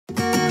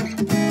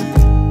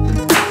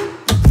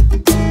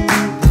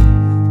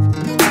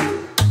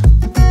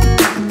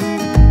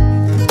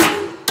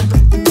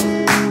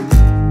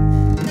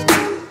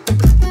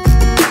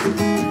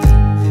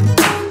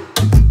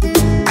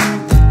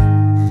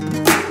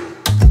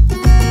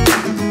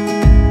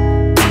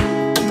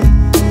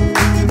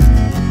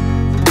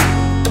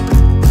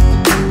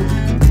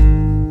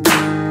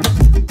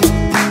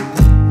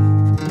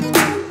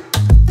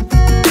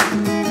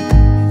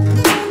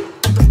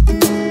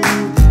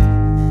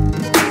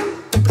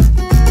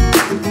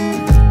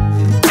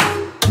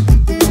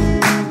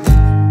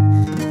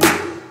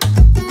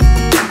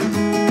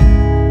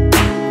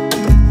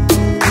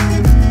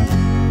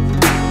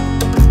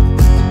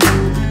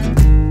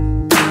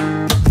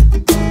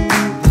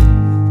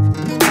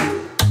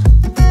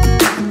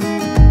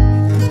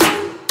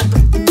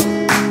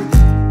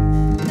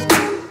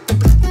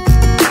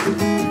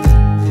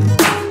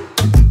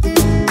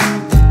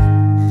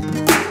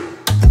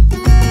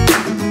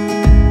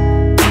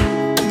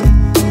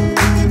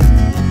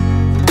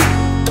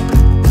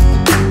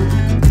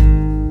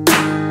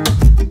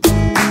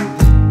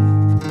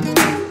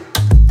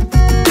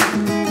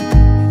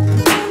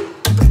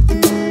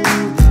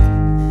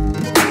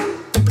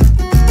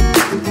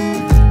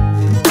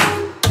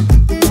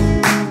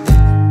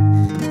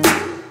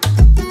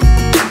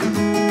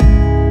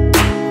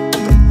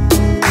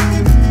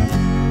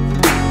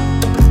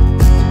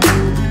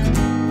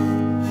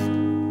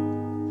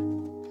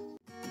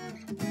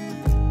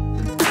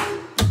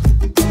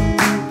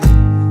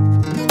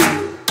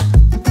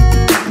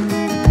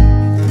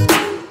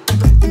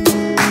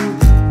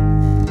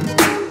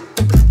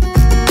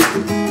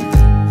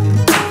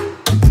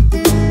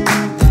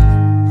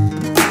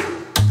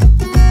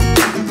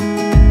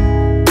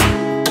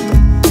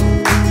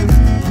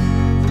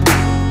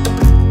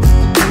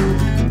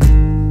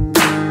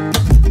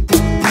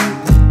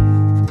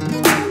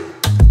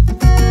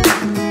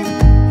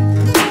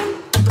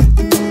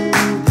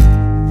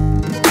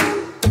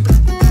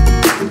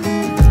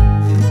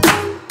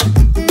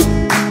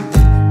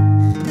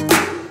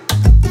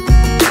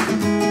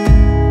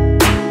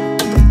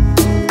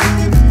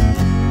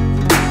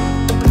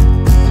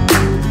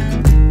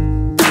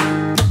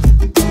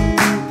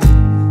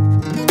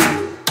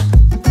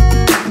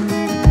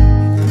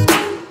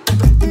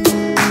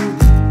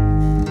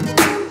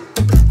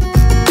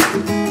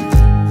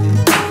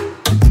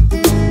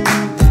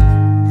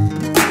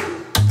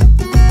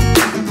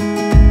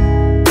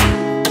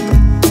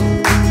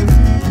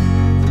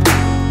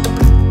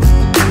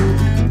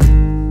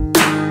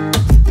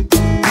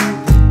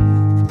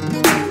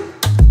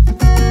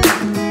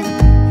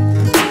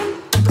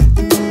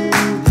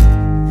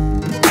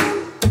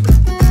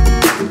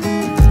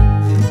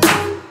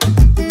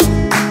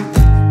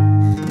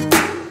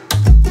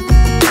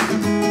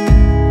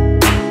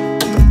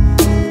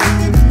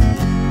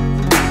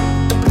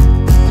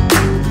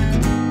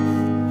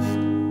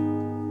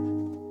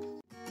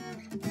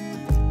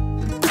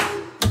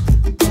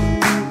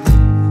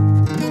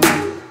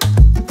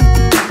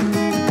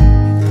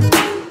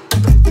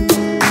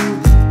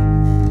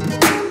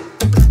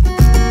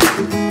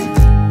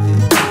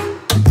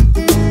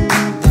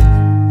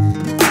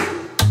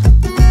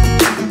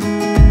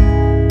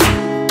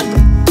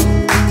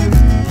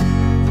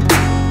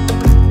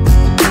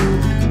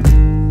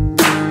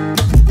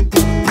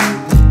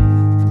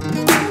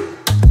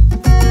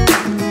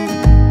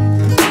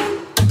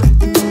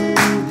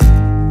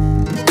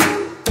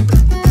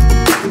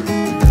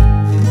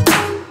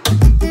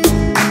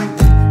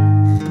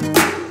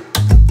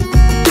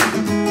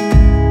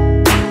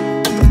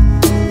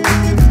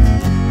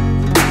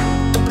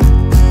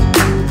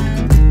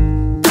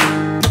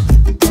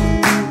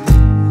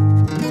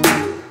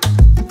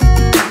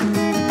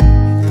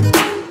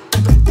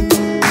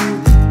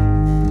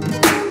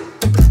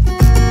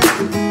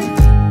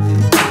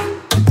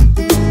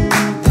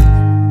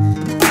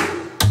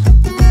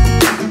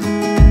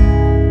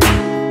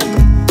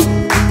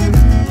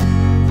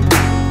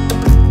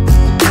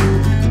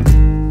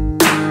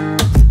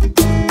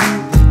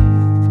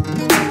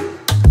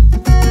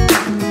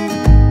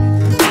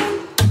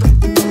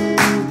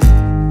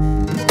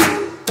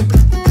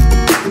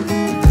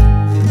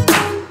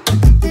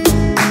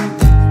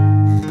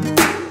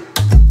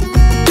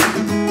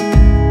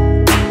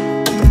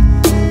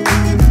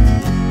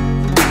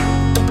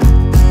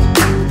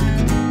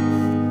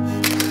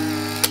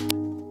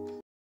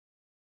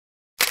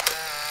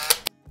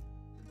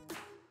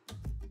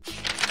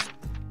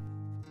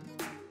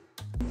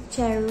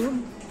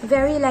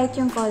very light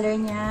yung color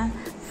niya.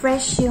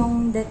 Fresh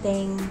yung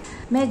dating.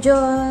 Medyo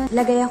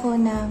lagay ako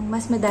ng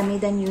mas madami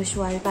than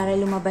usual para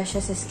lumabas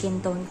siya sa skin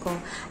tone ko.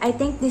 I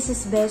think this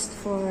is best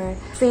for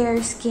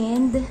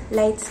fair-skinned,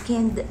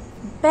 light-skinned.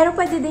 Pero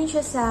pwede din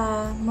siya sa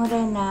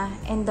morena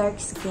and dark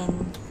skin.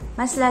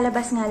 Mas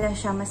lalabas nga lang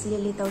siya, mas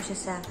lilitaw siya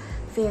sa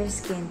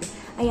fair-skinned.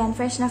 Ayan,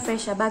 fresh na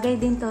fresh siya. Bagay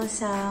din to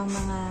sa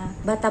mga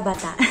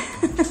bata-bata.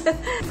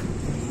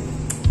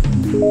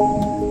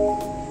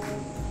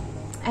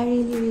 I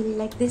really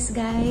like this,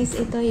 guys.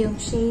 Ito yung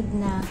shade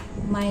na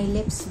My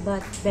Lips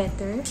But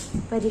Better.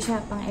 Pwede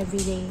siya pang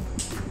everyday.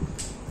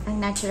 Ang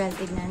natural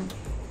tignan.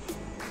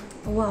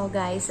 Wow,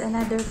 guys.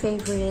 Another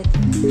favorite.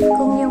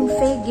 Kung yung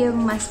fake yung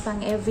mas pang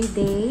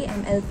everyday,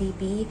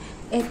 MLBB,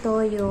 ito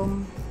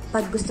yung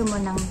pag gusto mo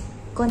ng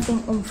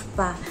konting oomph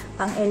pa,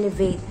 pang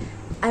elevate.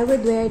 I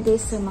would wear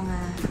this sa mga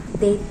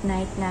date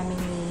night namin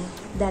ni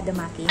Dada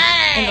Maki.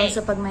 And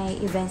also pag may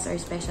events or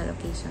special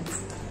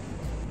occasions.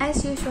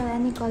 As usual,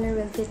 any color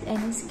will fit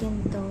any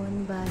skin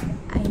tone, but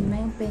in my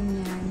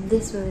opinion,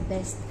 this will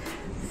best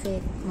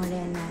fit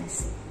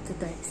morenas to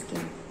dark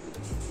skin.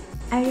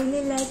 I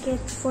really like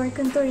it for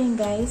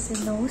contouring, guys. Sa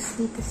nose,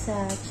 dito sa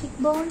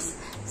cheekbones,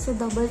 sa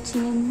double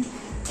chin,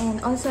 and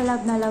also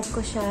love na love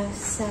ko siya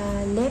sa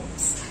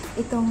lips.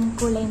 Itong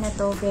kulay na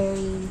to,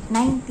 very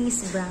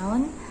 90s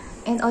brown.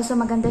 And also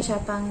maganda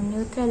siya pang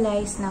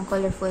neutralize ng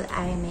colorful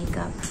eye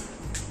makeup.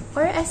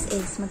 Or as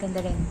is, maganda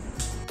rin.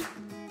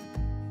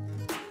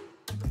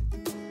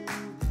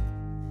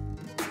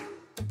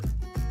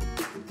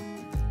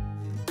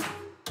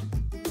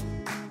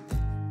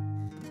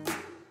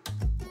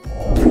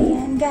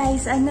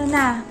 Guys, ano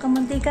na,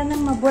 kamuntikan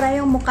nang mabura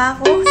yung mukha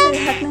ko sa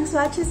lahat ng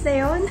swatches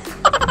na yun.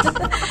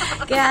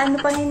 Kaya ano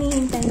pang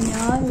hinihintay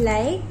nyo?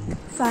 Like,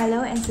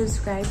 follow, and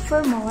subscribe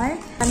for more.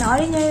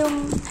 Panoorin nyo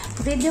yung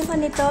video ko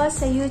nito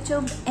sa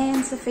YouTube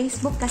and sa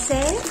Facebook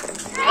kasi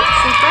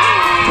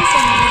surprise!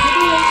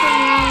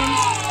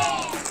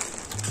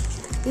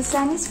 Yung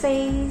Sunnies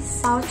Face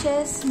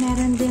pouches,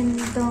 meron din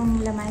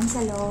itong laman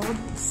sa loob.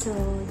 So,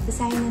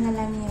 basahin nyo na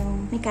lang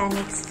yung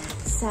mechanics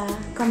sa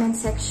comment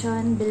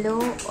section below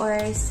or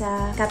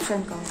sa caption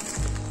ko.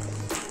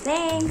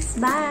 Thanks!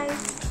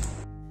 Bye!